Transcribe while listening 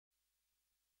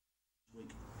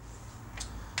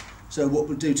So what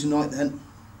we'll do tonight then,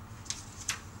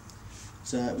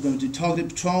 so we're going to do targeted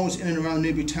patrols in and around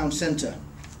Newbury town centre.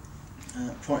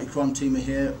 Priority crime team are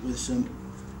here with some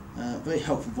very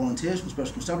helpful volunteers from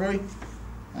Special Constabulary,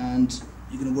 and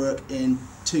you're going to work in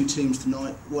 2 teams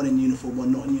tonight, one in uniform,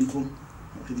 one not in uniform.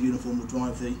 Hopefully the uniform will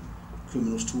drive the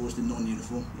criminals towards the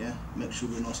non-uniform. Yeah, make sure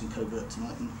we're nice and covert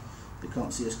tonight and they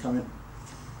can't see us coming.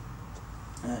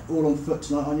 All on foot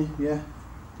tonight, aren't you? Yeah,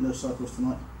 no cycles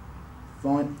tonight.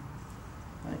 Fine.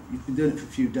 You've been doing it for a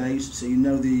few days, so you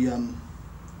know the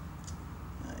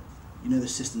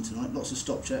system tonight. Lots of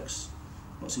stop checks,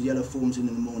 lots of yellow forms in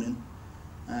the morning,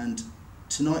 and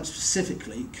tonight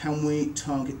specifically, can we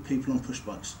target people on push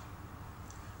bikes?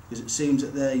 Because it seems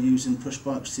that they're using push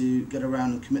bikes to get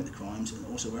around and commit the crimes, and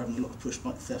also we're having a lot of push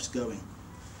bike thefts going.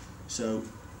 So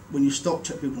when you stop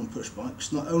check people on push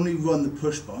bikes, not only run the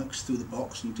push bikes through the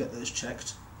box and get those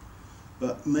checked,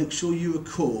 but make sure you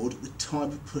record the type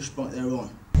of push bike they're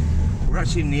on. We're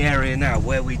actually in the area now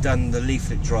where we done the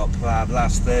leaflet drop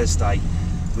last Thursday,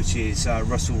 which is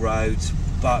Russell Road,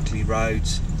 Berkeley Road,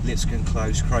 Lipscombe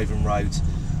Close, Craven Road.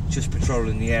 Just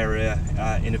patrolling the area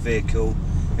in a vehicle.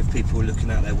 If people are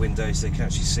looking out their windows, they can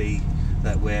actually see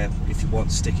that we're, if you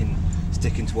want, sticking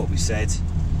to what we said.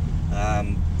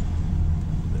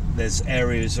 There's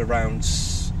areas around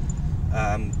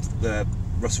the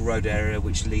Russell Road area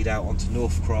which lead out onto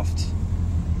Northcroft,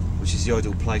 which is the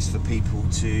ideal place for people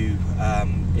to,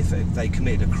 if they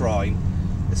committed a crime,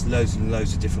 there's loads and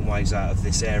loads of different ways out of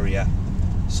this area.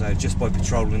 So just by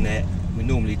patrolling it, we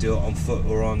normally do it on foot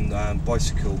or on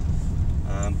bicycle,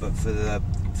 but for the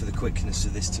quickness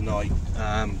of this tonight,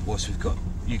 whilst we've got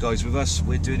you guys with us,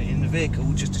 we're doing it in the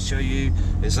vehicle just to show you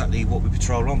exactly what we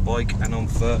patrol on bike and on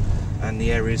foot, and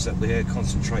the areas that we're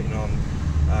concentrating on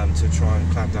to try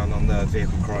and clamp down on the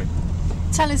vehicle crime.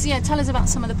 Tell us about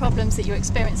some of the problems that you're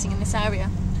experiencing in this area.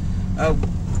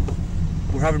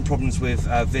 We're having problems with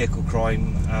vehicle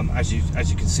crime. As you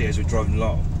can see, as we're driving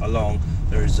along,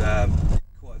 there's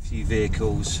quite a few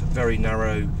vehicles, very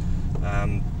narrow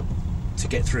to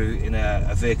get through in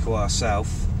a vehicle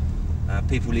ourselves.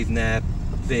 People leaving their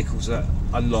vehicles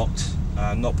unlocked,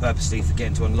 not purposely,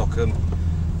 forgetting to unlock them.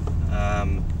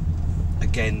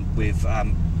 Again, with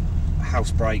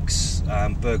house breaks,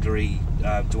 burglary,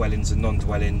 dwellings and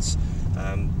non-dwellings.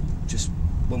 Just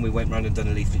when we went round and done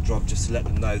a leaflet drop, just to let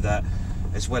them know that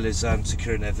as well as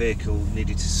securing their vehicle,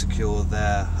 needed to secure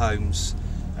their homes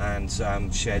and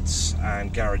sheds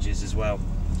and garages as well.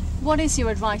 What is your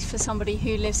advice for somebody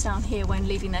who lives down here when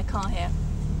leaving their car here?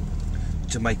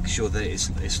 To make sure that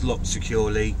it's locked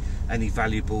securely. Any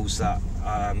valuables that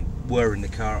were in the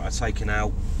car are taken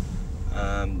out.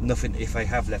 Nothing, if they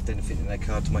have left anything in their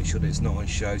car, to make sure that it's not on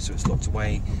show, so it's locked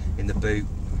away in the boot,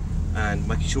 and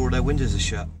making sure all their windows are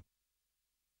shut.